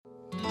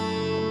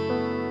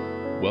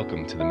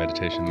Welcome to the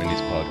Meditation Minis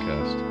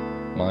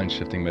podcast,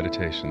 mind-shifting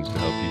meditations to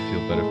help you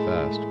feel better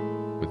fast,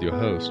 with your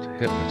host,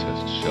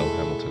 hypnotist Shell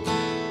Hamilton.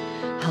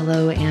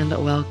 Hello and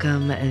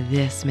welcome.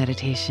 This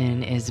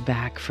meditation is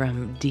back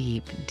from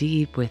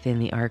deep within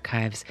the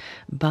archives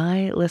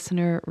by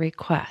listener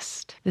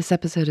request. This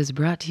episode is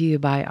brought to you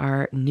by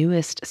our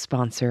newest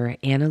sponsor,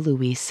 Ana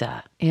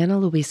Luisa. Ana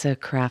Luisa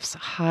crafts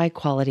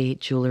high-quality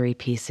jewelry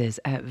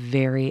pieces at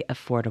very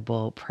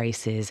affordable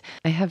prices.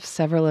 I have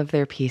several of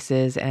their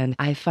pieces, and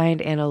I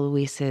find Ana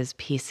Luisa's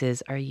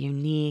pieces are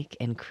unique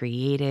and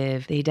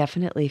creative. They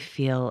definitely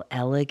feel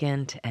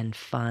elegant and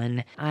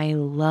fun. I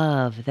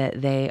love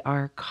that they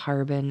are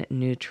carbon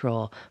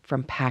neutral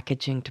from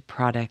packaging to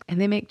product, and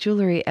they make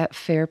jewelry at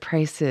fair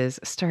prices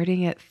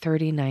starting at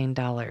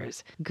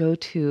 $39. Go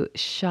to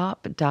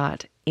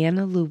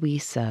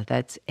shop.analuisa,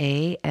 that's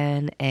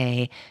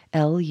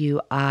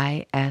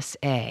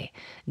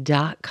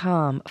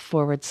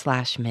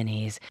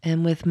ANALUISA.com/minis.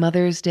 And with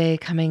Mother's Day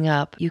coming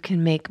up, you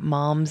can make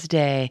Mom's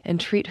Day and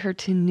treat her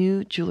to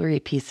new jewelry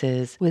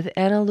pieces with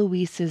Ana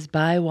Luisa's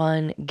buy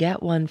one,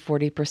 get one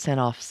 40%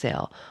 off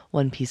sale.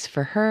 One piece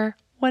for her,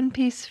 one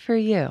piece for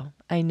you.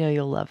 I know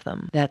you'll love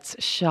them. That's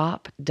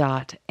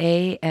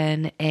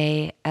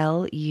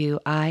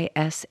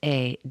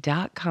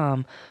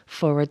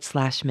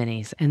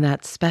shop.analuisa.com/minis. And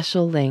that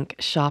special link,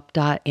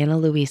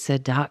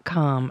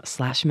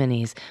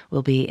 shop.analuisa.com/minis,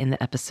 will be in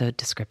the episode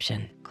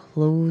description.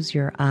 Close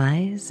your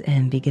eyes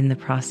and begin the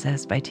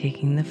process by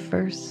taking the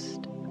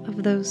first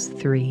of those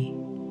 3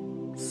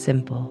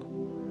 simple,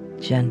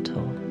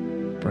 gentle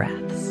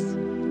breaths.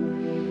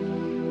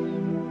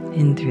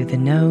 In through the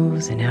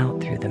nose and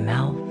out through the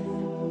mouth.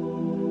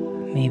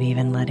 Maybe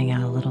even letting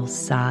out a little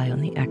sigh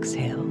on the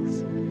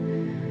exhales.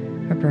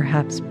 Or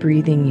perhaps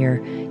breathing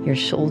your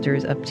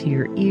shoulders up to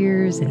your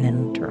ears and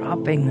then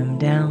dropping them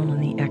down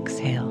on the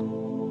exhale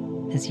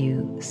as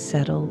you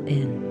settle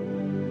in.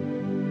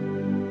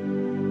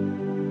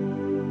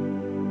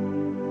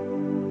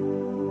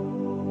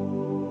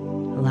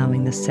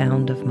 Allowing the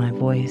sound of my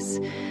voice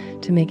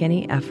to make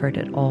any effort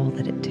at all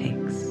that it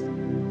takes.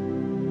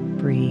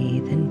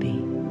 Breathe and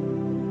be.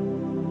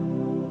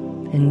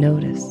 And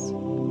notice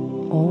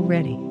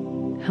already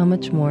how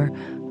much more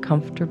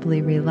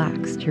comfortably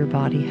relaxed your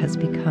body has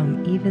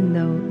become, even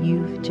though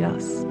you've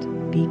just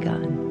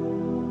begun.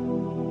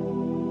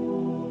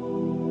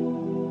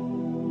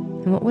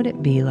 And what would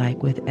it be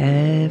like with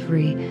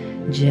every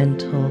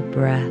gentle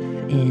breath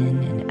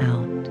in and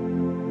out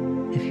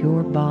if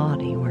your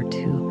body were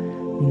to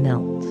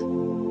melt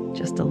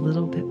just a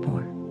little bit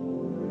more?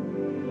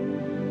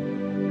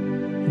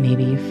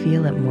 Maybe you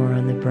feel it more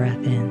on the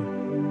breath in.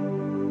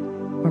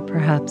 Or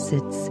perhaps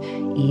it's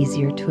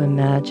easier to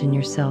imagine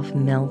yourself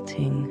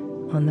melting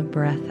on the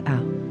breath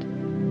out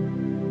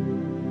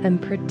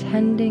and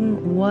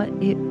pretending what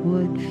it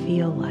would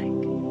feel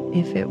like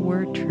if it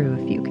were true,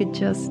 if you could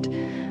just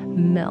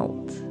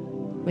melt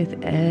with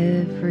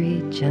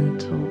every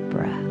gentle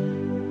breath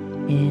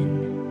in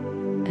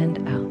and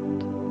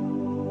out.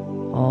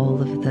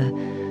 All of the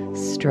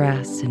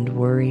stress and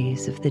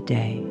worries of the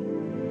day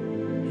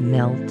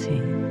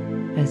melting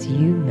as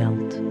you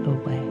melt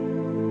away.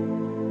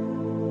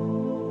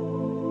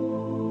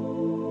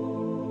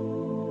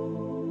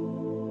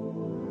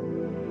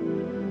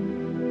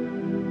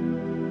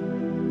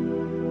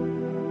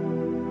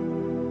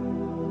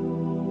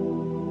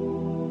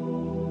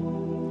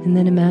 And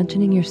then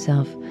imagining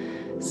yourself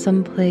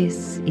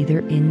someplace either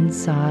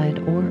inside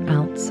or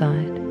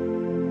outside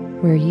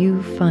where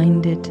you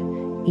find it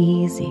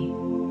easy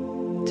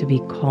to be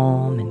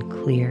calm and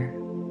clear,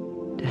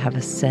 to have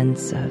a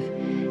sense of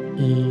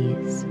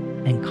ease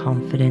and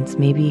confidence.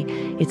 Maybe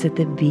it's at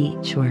the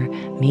beach, or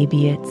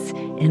maybe it's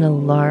in a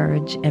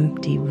large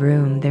empty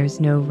room.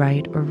 There's no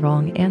right or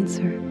wrong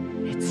answer.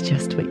 It's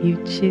just what you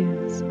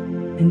choose.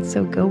 And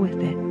so go with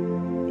it.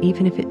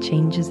 Even if it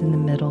changes in the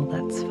middle,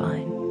 that's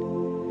fine.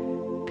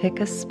 Pick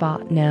a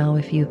spot now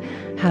if you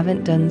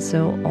haven't done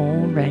so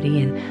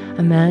already, and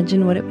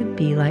imagine what it would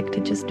be like to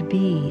just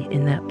be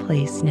in that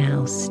place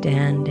now,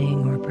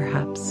 standing or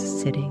perhaps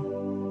sitting.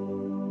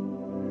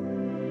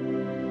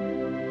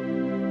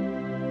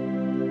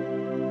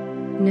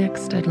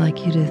 Next, I'd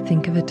like you to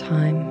think of a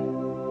time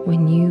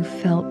when you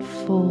felt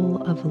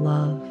full of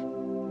love.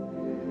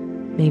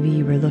 Maybe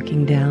you were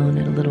looking down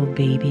at a little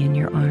baby in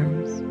your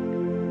arms,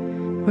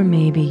 or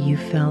maybe you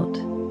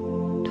felt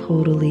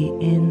totally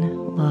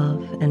in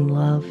love and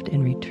loved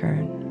in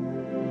return.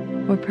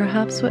 Or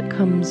perhaps what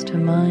comes to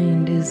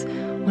mind is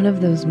one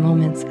of those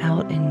moments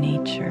out in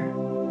nature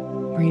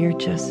where you're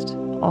just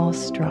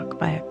awestruck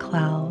by a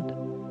cloud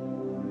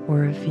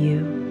or a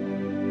view,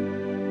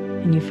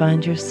 and you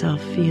find yourself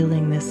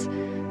feeling this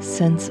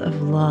sense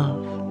of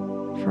love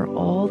for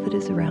all that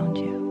is around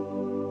you.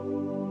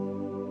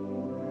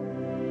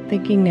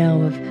 Thinking now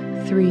of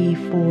 3,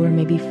 4,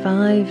 maybe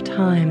 5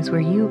 times where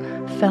you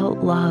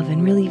felt love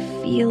and really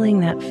feeling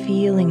that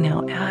feeling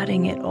now,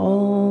 adding it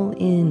all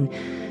in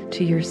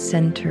to your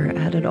center,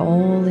 add it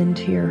all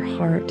into your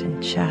heart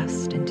and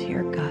chest, into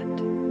your gut.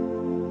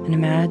 And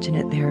imagine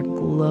it there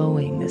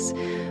glowing, this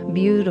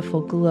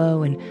beautiful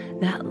glow. And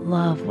that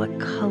love, what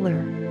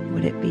color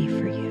would it be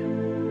for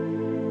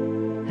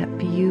you? That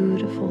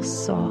beautiful,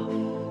 soft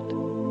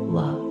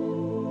love.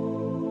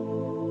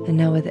 And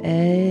now with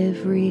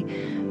every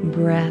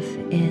breath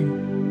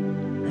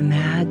in,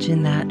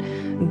 imagine that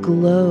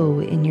glow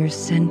in your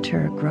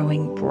center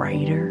growing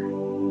brighter,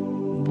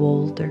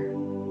 bolder,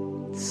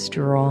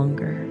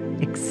 stronger,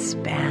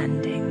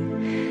 expanding.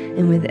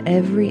 And with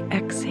every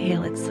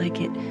exhale, it's like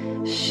it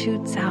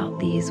shoots out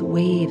these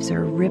waves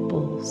or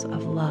ripples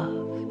of love.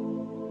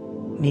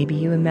 Maybe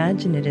you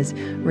imagine it as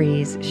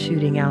rays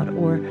shooting out,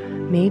 or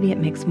maybe it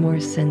makes more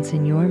sense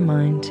in your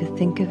mind to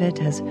think of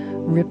it as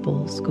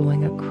ripples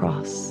going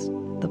across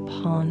the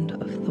pond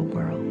of the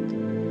world.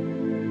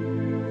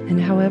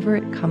 And however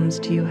it comes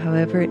to you,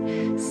 however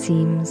it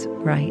seems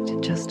right,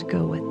 just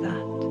go with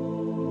that.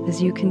 As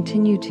you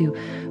continue to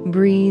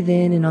breathe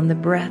in, and on the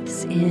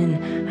breaths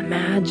in,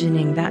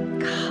 imagining that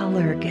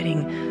color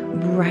getting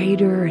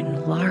brighter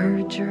and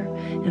larger,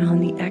 and on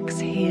the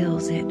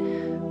exhales it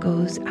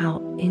goes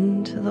out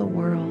into the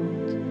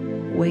world,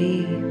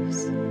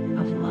 waves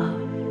of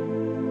love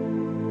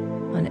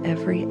on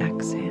every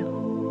exhale.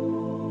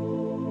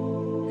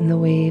 And the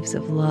waves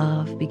of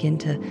love begin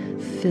to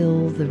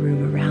fill the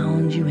room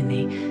around you, and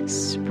they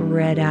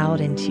spread out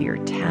into your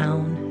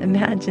town.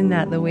 Imagine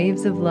that the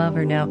waves of love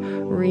are now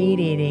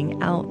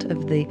radiating out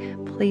of the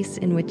place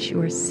in which you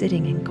are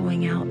sitting and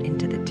going out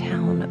into the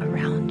town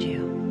around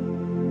you.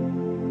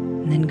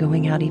 And then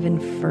going out even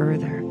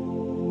further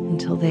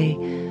until they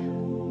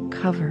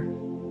cover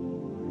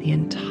the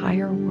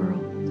entire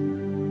world.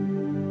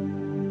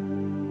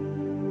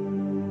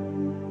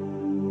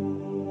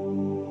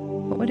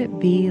 What would it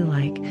be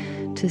like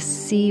to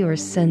see or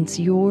sense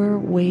your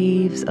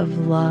waves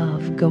of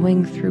love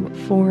going through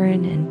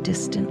foreign and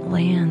distant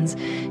lands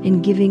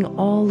and giving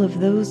all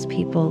of those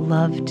people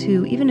love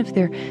too, even if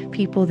they're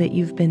people that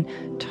you've been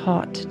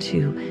taught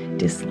to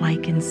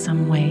dislike in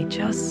some way,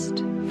 just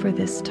for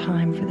this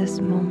time, for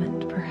this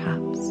moment,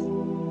 perhaps?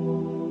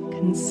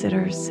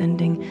 Consider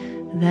sending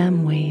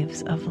them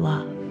waves of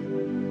love.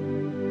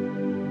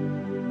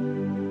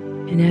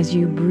 And as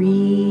you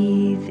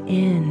breathe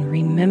in,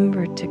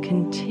 remember to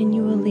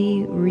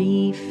continually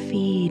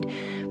refeed,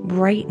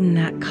 brighten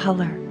that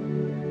color.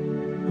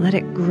 Let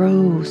it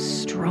grow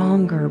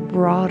stronger,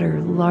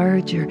 broader,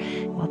 larger.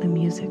 While the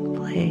music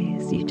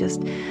plays, you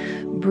just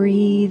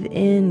breathe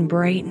in,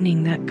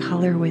 brightening that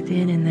color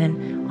within, and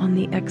then on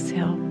the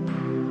exhale,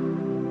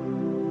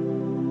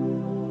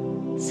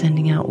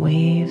 sending out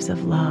waves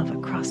of love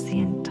across the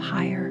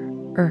entire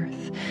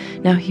earth.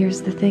 Now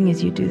here's the thing,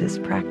 as you do this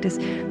practice,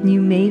 you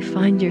may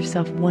find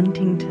yourself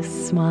wanting to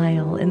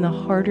smile, and the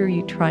harder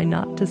you try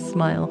not to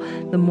smile,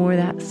 the more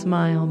that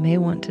smile may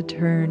want to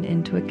turn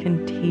into a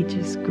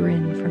contagious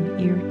grin from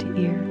ear to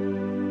ear,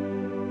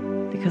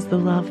 because the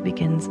love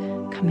begins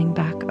coming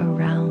back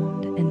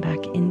around and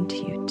back into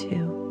you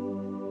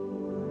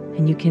too.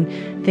 And you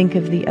can think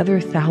of the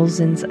other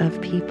thousands of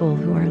people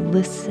who are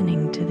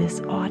listening to this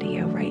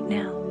audio right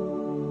now,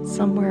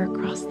 somewhere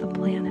across the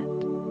planet,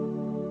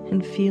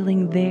 and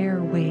feeling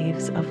their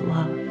waves of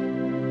love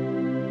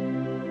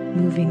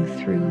moving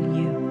through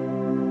you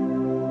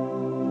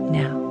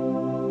now.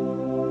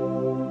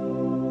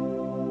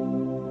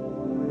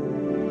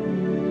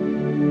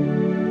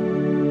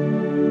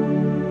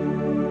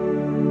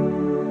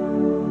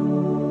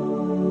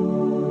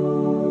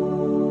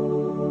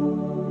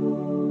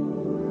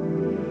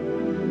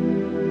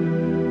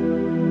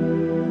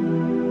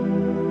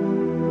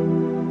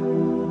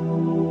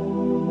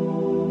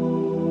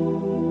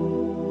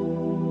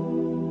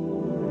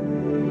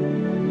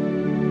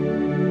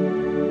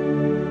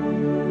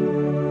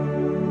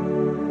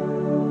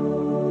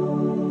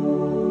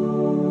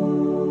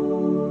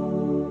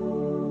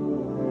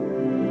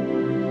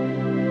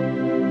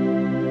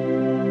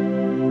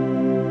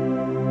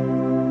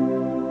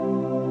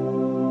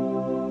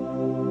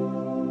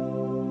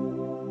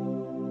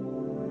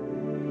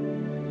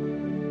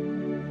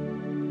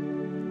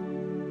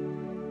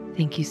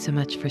 Thank you so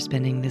much for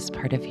spending this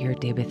part of your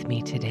day with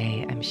me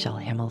today. I'm Shell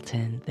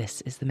Hamilton.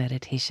 This is the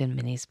Meditation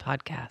Minis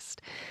podcast.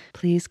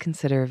 Please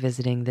consider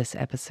visiting this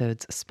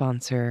episode's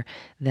sponsor.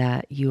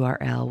 That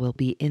URL will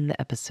be in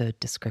the episode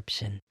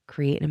description.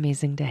 Create an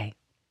amazing day.